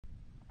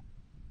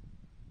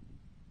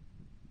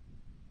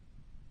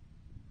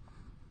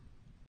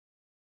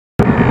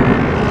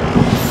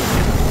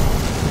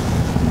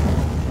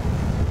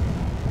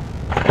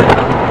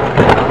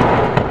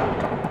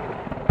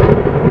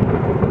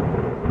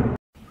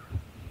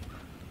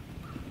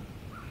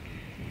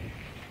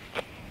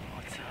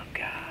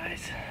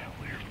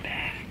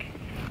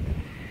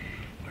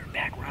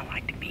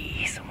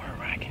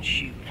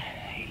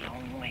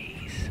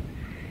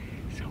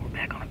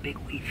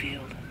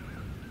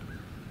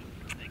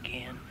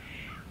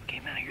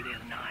came out here the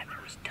other night, there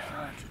was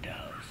tons of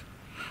does.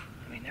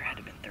 I mean, there had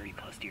to have been 30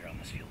 plus deer on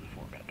this field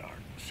before it got dark.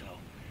 So,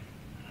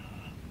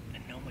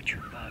 and no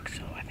mature bucks.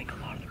 So I think a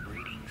lot of the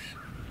breeding's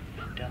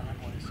been done.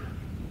 What is it?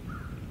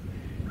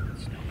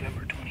 It's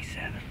November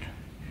 27th.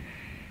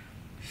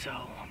 So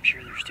I'm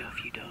sure there's still a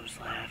few does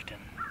left,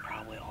 and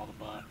probably all the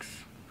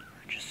bucks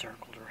are just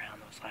circled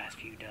around those last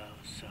few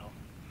does. So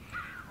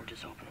we're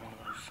just hoping one of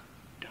those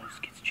does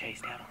gets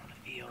chased out on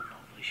the field, and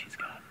hopefully she's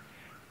got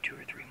 2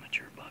 or 3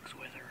 mature bucks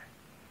with her.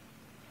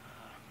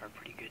 Are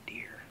pretty good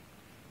deer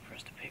for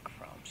us to pick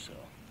from. So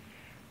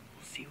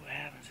we'll see what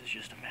happens. It's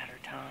just a matter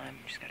of time.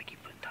 We just got to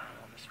keep putting time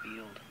on this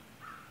field,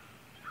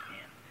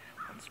 and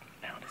one's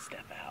bound to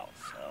step out.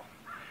 So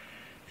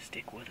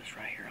stick with us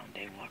right here on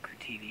Daywalker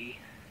TV.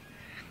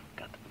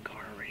 Got the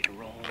Bagara ready to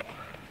roll.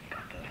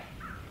 Got the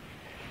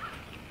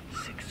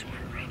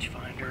 6-sorter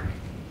rangefinder.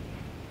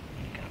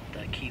 Got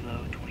the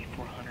Kilo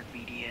 2400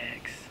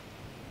 BDX.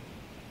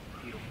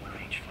 Beautiful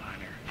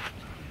rangefinder.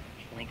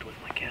 Linked with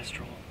my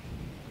Kestrel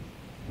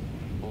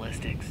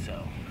ballistics,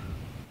 so.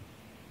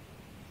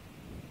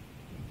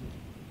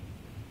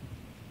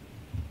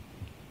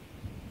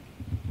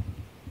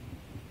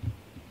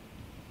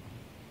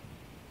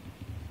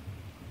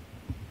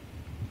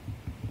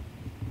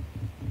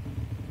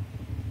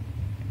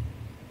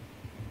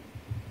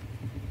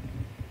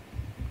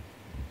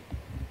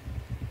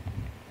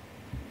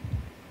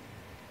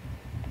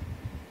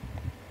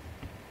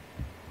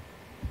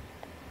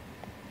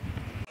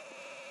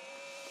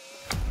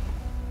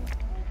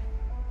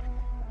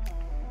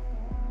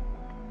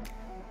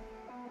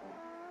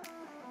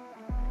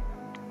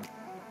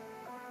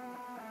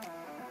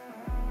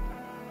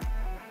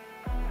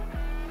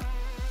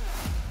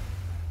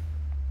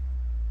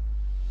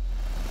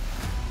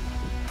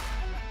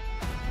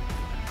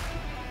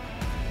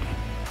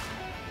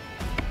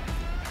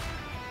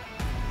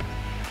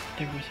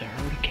 There was a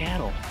herd of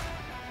cattle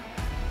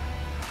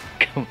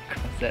coming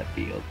across that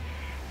field.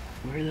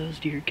 Where those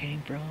deer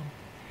came from,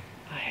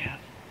 I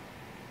have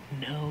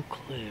no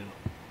clue.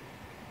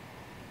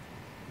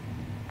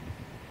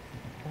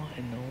 What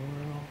in the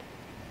world?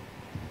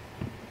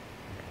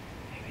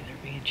 Maybe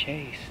they're being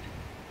chased.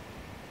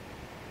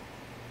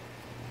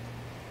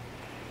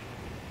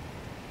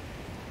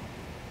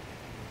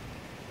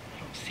 I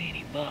don't see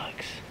any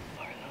bucks.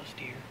 What are those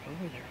deer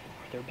over there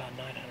for? They're about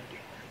 900 yards.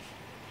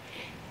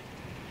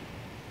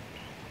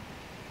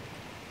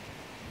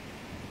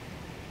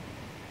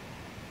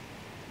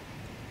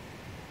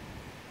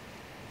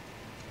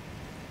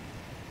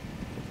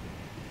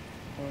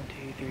 One,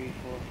 2, 3,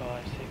 4,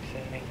 5, 6,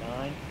 7, 8,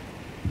 9.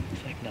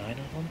 It's like 9 of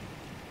them.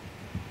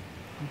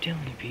 I'm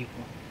telling you,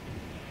 people.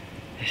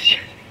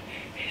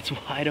 It's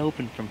wide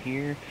open from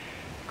here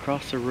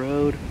across the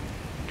road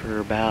for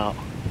about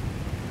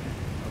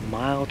a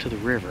mile to the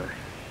river.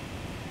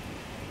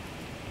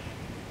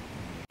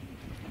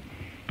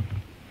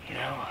 You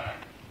know,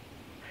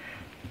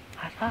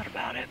 I thought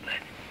about it, but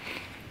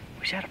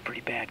we had a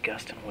pretty bad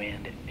gusting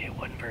wind. It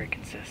wasn't very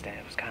consistent.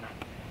 It was kind of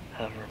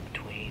hovering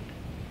between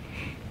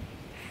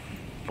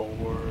 4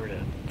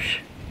 to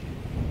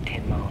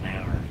 10 mile an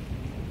hour.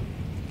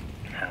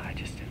 I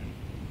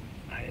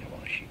didn't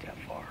want to shoot that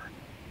far.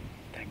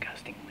 That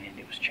gusting wind,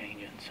 it was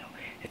changing, so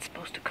it's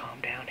supposed to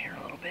calm down here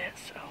a little bit,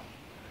 so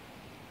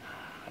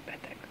I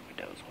bet that group of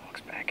does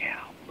walks back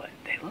out, but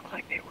they look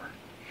like they were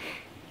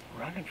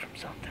running from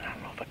something. I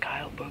don't know if a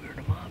coyote boogered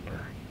them up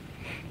or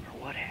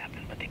what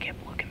happened, but they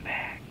kept looking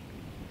back,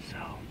 so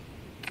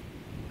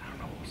I don't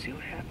know, we'll see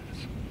what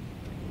happens.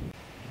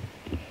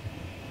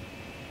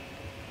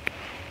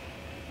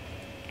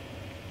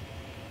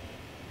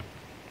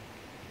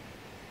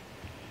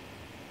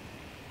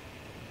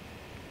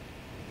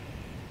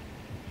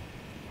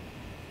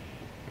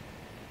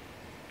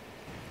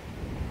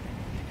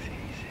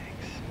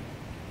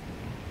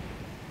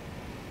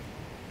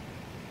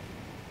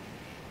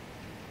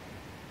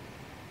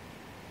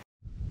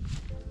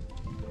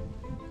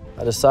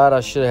 I decided I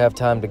should have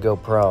time to go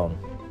prone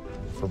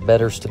for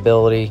better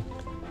stability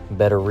and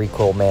better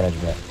recoil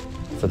management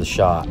for the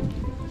shot.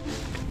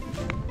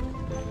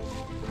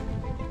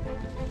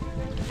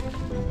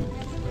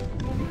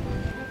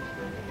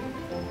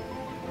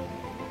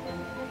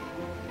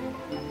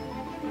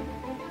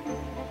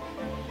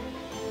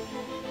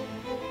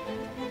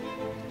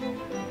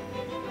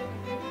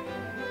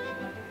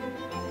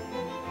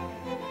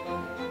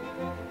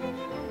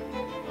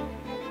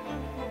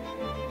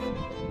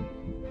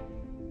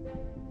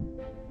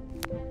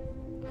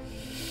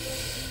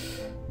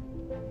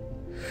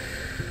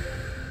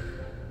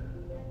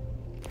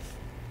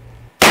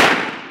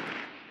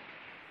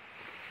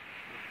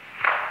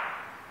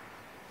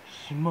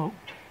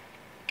 Smoked.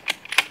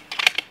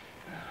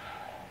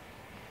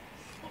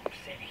 Smoke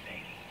City,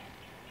 baby.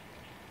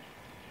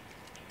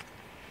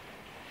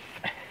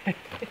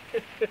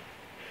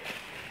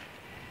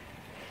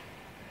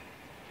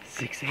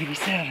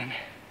 687.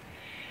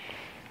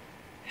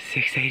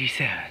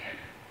 687.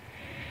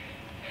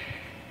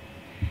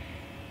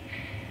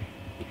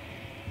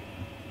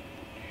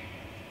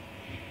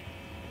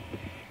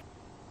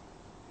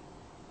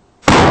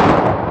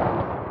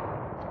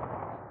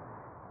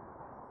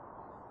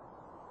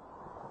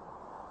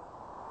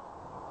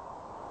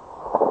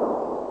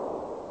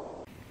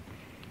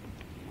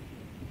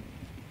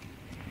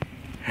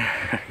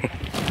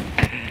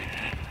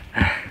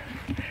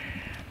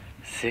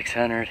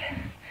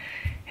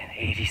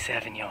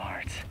 687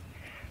 yards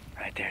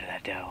right there to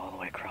that doe all the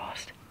way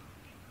across.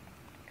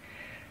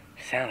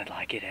 Sounded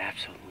like it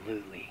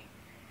absolutely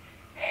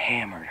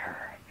hammered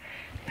her.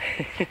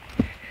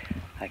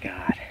 I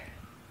got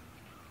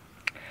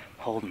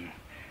holding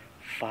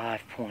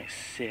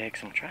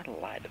 5.6. I'm trying to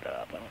light it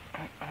up.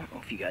 I don't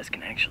know if you guys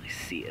can actually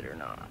see it or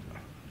not.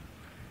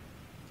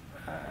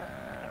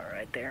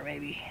 Right there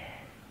maybe.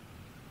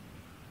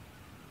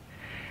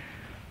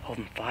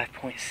 Holding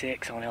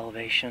 5.6 on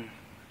elevation.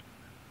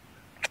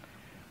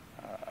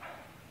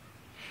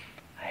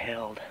 I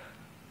held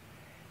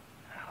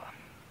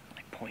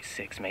like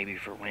 0.6 maybe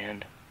for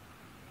wind.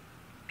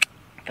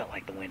 Felt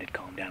like the wind had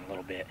calmed down a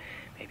little bit,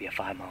 maybe a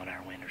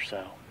 5-mile-an-hour wind or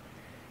so,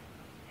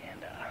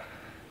 and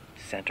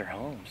sent her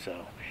home.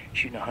 So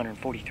shooting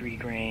 143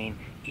 grain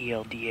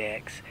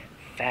ELDX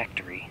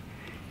factory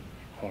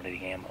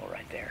Hornady ammo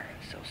right there.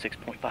 So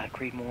 6.5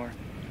 Creedmoor,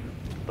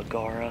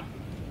 Bagara.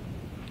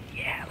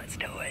 Yeah, let's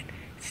do it.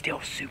 It's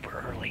still super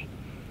early,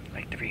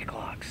 like 3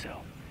 o'clock,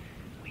 so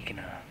we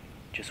can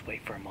just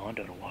wait for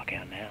Armando to walk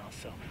out now.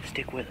 So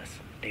stick with us,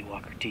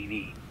 Daywalker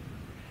TV.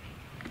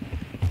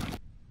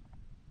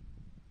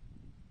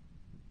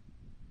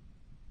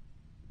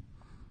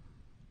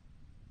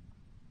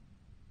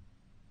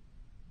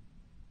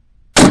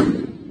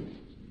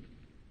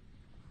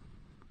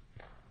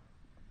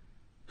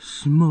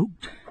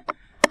 Smoked.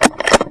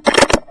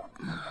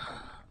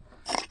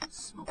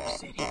 Smoke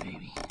City,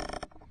 baby.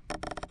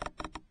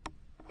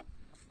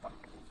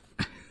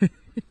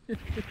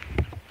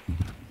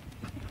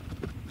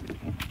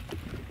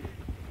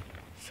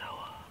 So,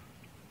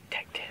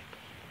 tech tip,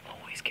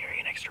 always carry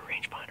an extra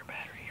rangefinder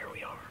battery. Here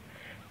we are,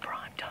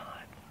 prime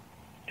time,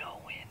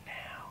 no wind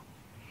now,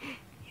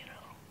 you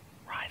know,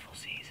 rifle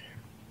season,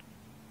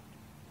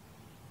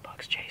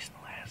 bucks chasing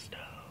the last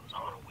does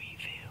on a wheat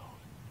field,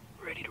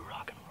 ready to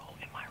rock and roll,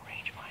 and my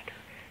rangefinder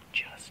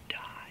just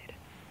died.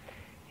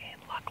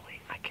 And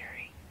luckily, I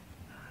carry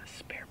a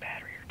spare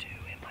battery or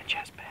two in my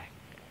chest bag,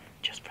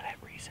 just for that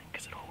reason,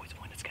 because it always,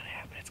 when it's going to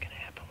happen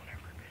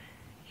whenever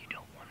you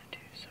don't want it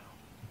to, so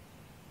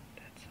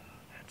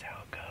that's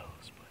how it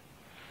goes. But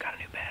got a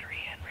new battery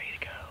in, ready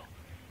to go,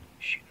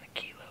 shooting the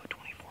Kilo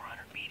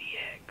 2400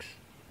 BDX,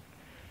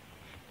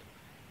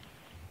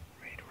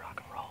 ready to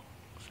rock and roll,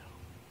 so.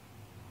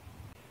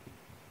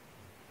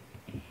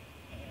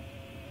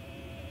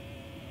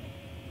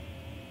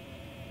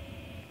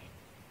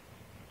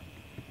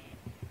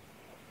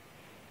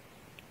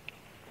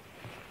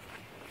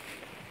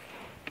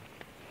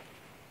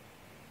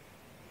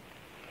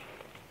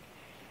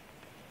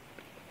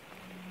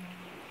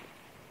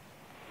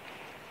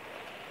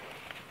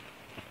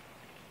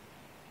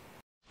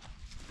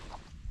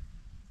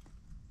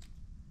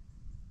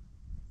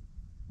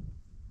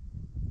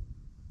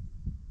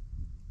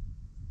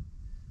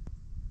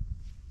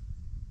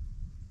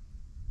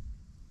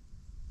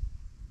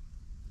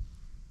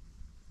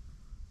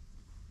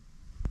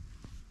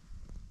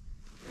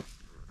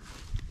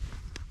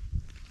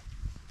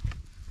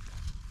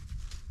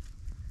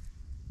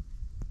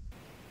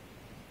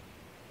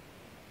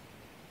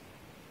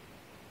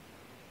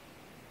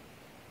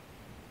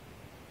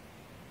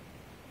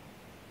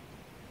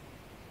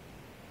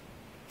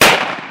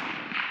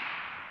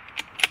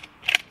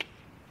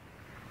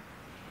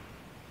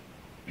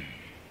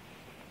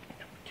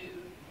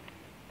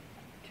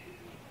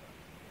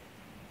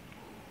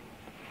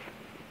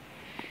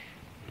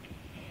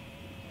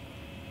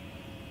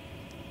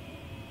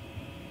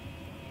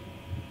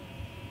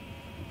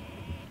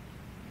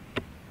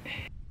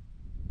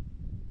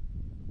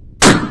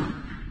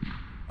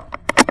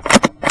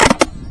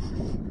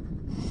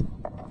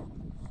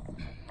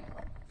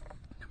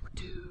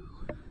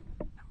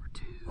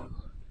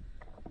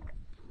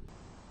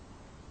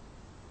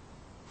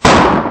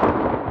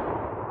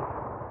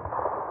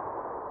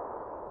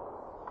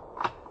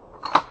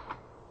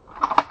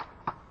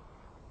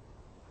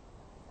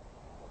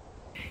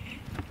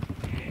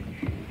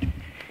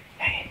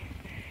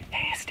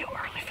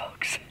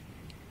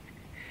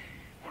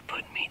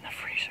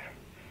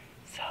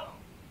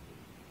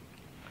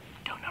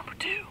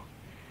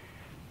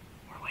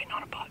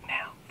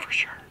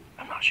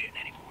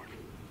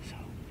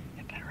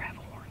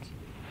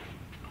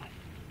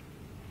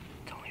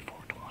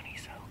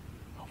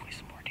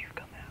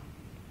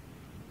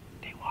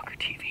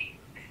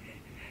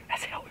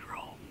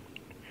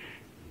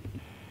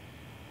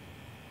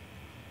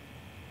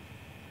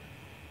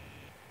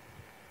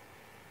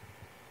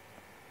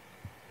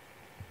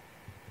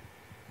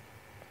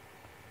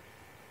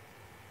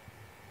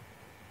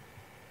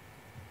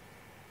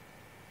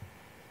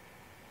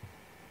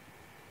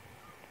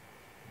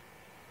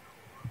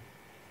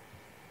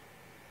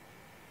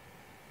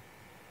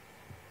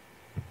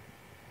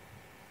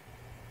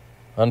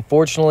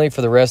 Unfortunately,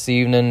 for the rest of the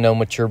evening, no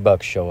mature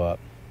bucks show up.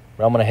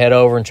 But I'm going to head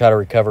over and try to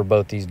recover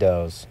both these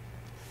does.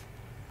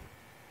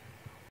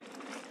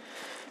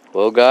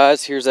 Well,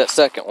 guys, here's that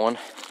second one.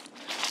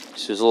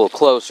 She was a little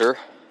closer.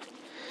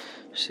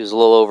 She was a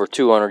little over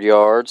 200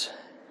 yards.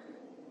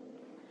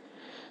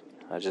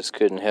 I just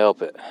couldn't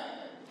help it.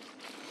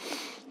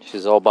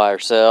 She's all by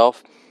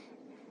herself.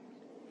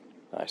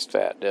 Nice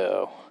fat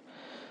doe.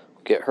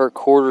 Get her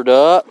quartered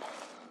up,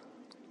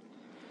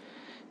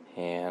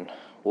 and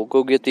we'll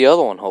go get the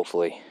other one,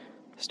 hopefully.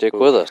 Stick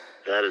with us.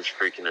 That is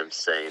freaking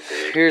insane,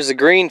 dude. Here's the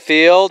green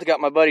field. Got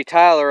my buddy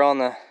Tyler on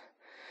the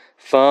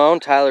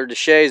phone. Tyler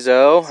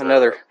DeShazo,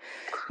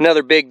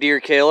 another big deer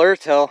killer.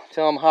 Tell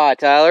him hi,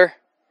 Tyler.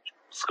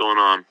 What's going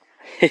on?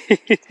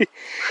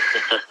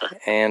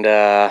 And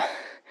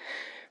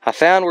I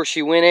found where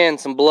she went in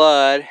some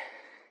blood.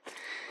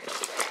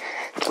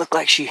 It looked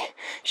like she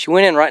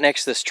went in right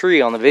next to this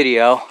tree on the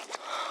video.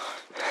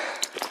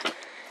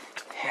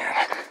 And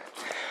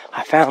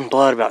I found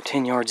blood about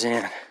 10 yards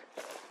in.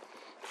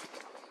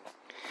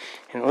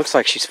 And it looks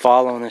like she's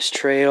following this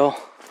trail.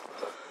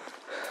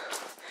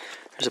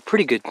 There's a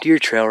pretty good deer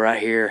trail right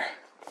here.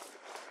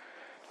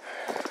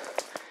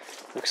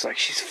 Looks like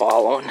she's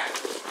following.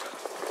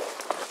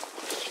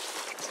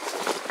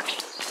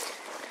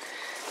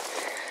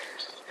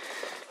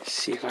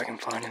 See if I can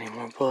find any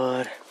more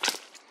blood.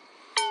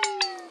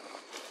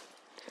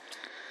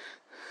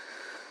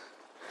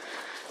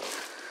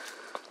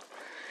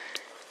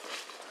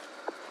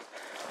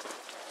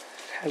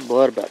 Had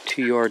blood about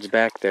 2 yards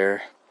back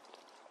there.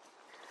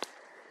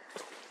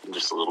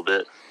 Just a little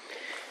bit.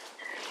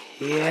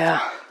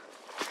 Yeah.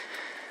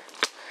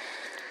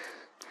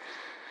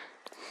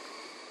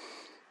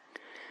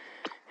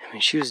 I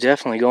mean, she was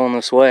definitely going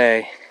this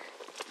way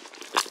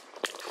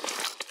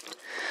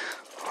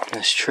on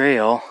this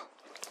trail.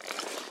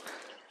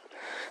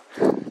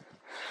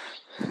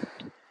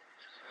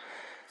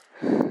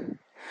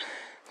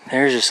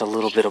 There's just a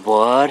little bit of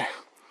blood.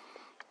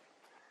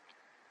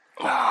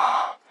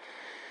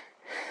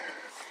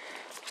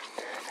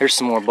 There's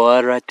some more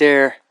blood right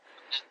there.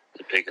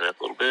 Is it picking up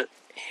a little bit?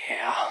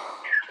 Yeah.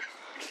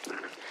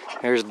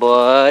 There's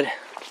blood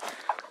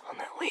on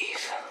that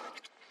leaf.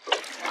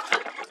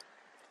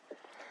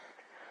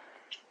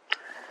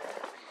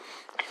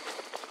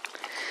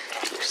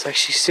 Looks like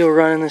she's still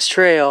running this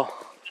trail.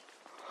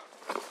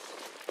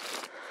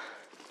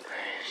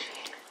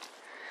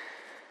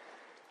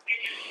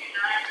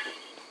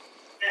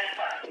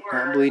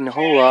 Not bleeding a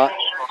whole lot.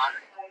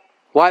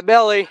 White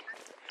belly.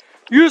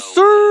 Yes,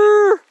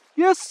 sir.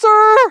 Yes,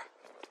 sir.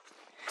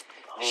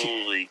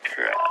 Holy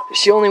crap.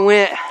 She only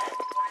went,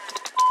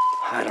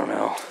 I don't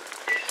know,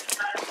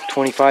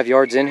 25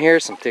 yards in here.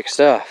 Some thick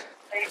stuff.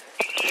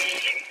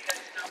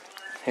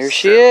 Here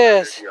she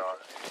is.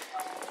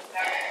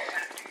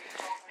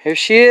 Here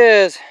she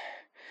is.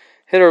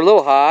 Hit her a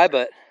little high,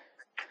 but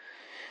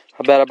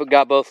I bet I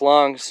got both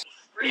lungs.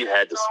 You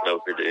had to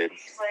smoke her, dude.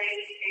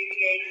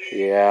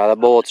 Yeah, that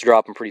bullet's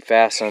dropping pretty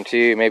fast on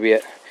too. Maybe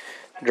it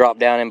dropped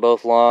down in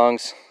both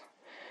lungs.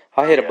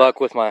 I hit a buck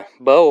with my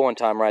bow one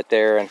time right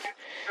there, and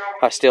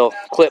I still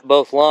clipped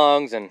both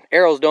lungs, and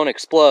arrows don't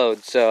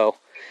explode, so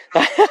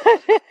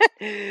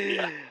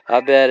I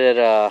bet it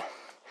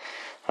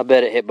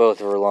hit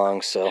both of her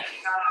lungs. So,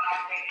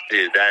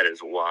 dude, that is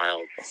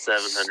wild.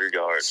 700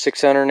 yards.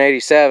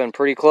 687,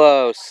 pretty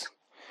close.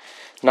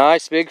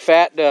 Nice big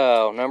fat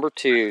doe, number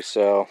 2.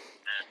 So,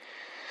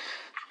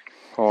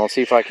 well, let's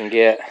see if I can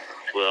get.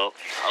 Well,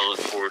 I look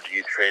forward to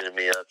you training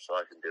me up so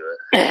I can do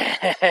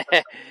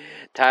it.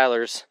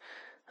 Tyler's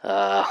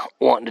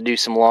wanting to do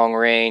some long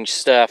range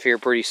stuff here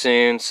pretty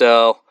soon,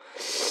 so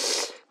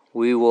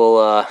we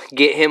will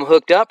get him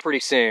hooked up pretty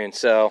soon.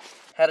 So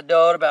had a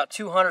doe at about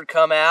 200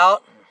 come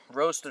out,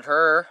 roasted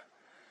her,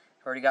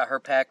 already got her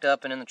packed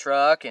up and in the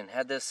truck, and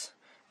had this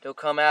doe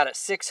come out at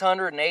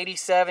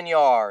 687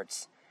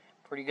 yards.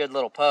 Pretty good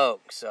little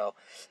poke. So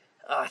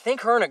I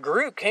think her and a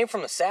group came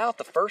from the south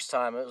the first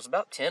time. It was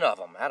about 10 of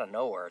them out of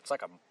nowhere. It's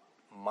like a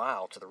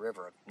mile to the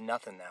river of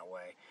nothing that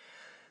way.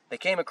 They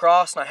came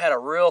across, and I had a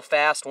real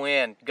fast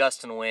wind,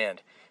 gusting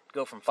wind.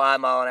 Go from 5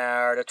 mile an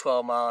hour to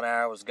 12 mile an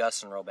hour. It was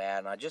gusting real bad,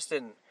 and I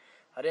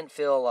didn't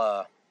feel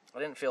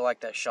like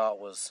that shot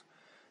was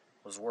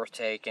worth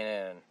taking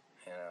and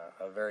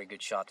a very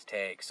good shot to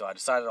take. So I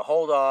decided to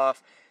hold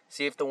off,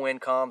 see if the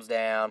wind calms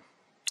down,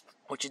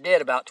 which it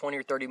did. About 20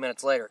 or 30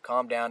 minutes later, it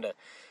calmed down to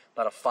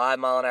about a 5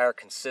 mile an hour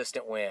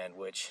consistent wind,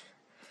 which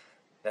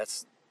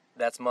that's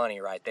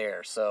money right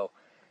there. So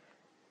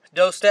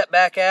doe stepped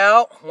back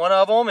out, one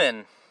of them,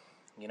 and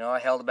I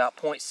held about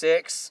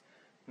 0.6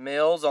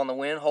 mils on the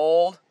wind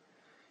hold,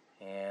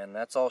 and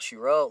that's all she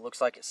wrote. Looks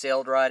like it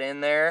sailed right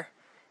in there.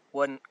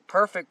 Wasn't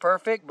perfect,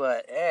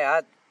 but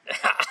hey,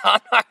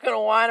 I'm not going to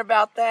whine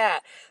about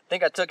that. I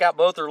think I took out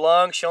both her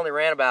lungs. She only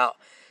ran about,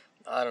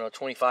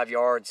 25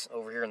 yards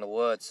over here in the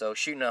woods. So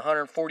shooting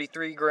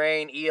 143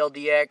 grain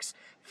ELDX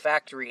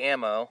factory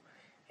ammo,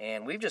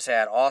 and we've just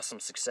had awesome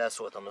success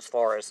with them as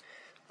far as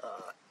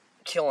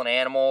killing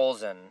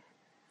animals and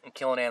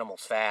killing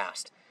animals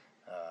fast.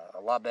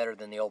 A lot better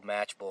than the old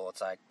match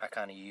bullets I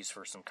kind of used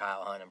for some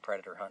coyote hunting and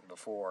predator hunting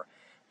before.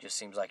 Just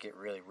seems like it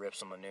really rips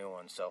them a new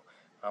one. So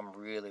I'm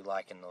really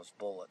liking those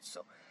bullets.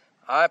 So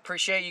I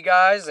appreciate you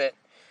guys. The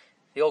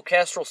old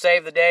Kestrel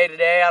saved the day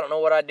today. I don't know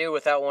what I'd do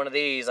without one of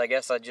these. I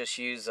guess I'd just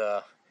use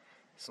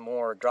some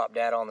more drop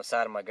data on the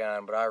side of my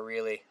gun, but I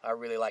really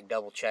like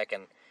double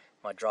checking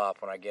my drop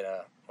when I get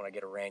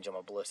a range on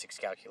my ballistics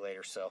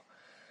calculator. So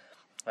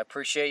I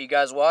appreciate you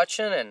guys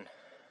watching, and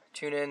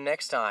tune in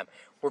next time.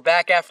 We're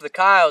back after the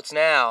coyotes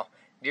now.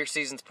 Deer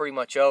season's pretty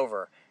much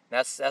over.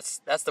 That's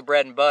the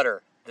bread and butter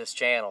of this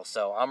channel,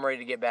 so I'm ready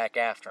to get back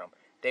after them.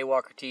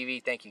 Daywalker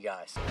TV, thank you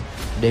guys.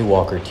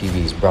 Daywalker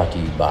TV is brought to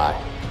you by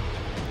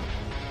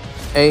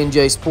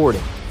A&J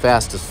Sporting.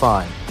 Fast is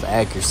fine, but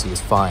accuracy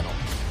is final.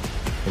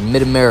 And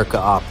Mid-America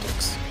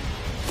Optics.